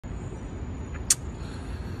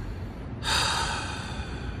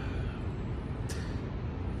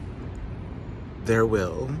There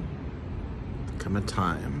will come a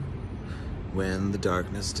time when the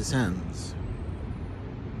darkness descends,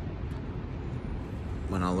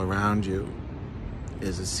 when all around you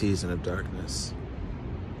is a season of darkness,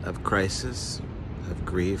 of crisis, of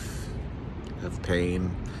grief, of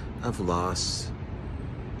pain, of loss,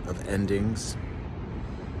 of endings.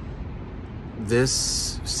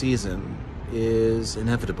 This season is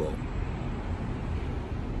inevitable,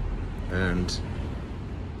 and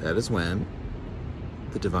that is when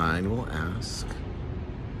the divine will ask,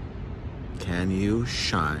 can you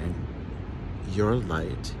shine your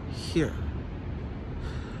light here?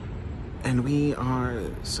 And we are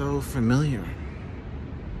so familiar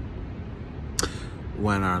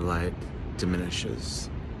when our light diminishes,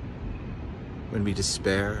 when we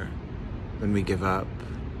despair, when we give up,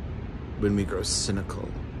 when we grow cynical,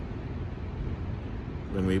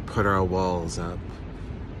 when we put our walls up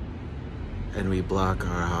and we block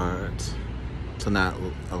our heart to not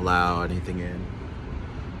allow anything in,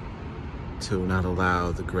 to not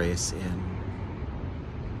allow the grace in.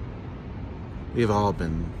 We've all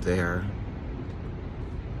been there,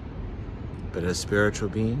 but as spiritual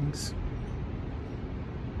beings,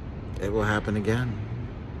 it will happen again,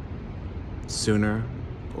 sooner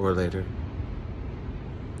or later.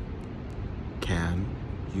 Can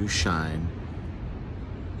you shine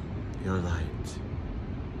your light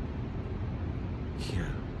here?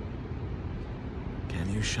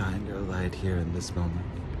 Can you shine your light here in this moment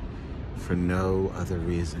for no other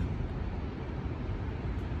reason?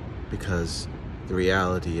 Because the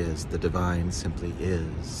reality is the divine simply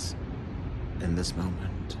is in this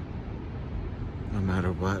moment, no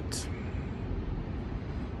matter what.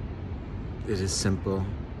 It is simple,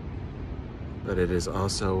 but it is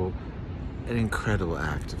also an incredible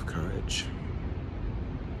act of courage.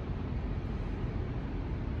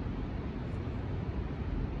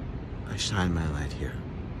 I shine my light here.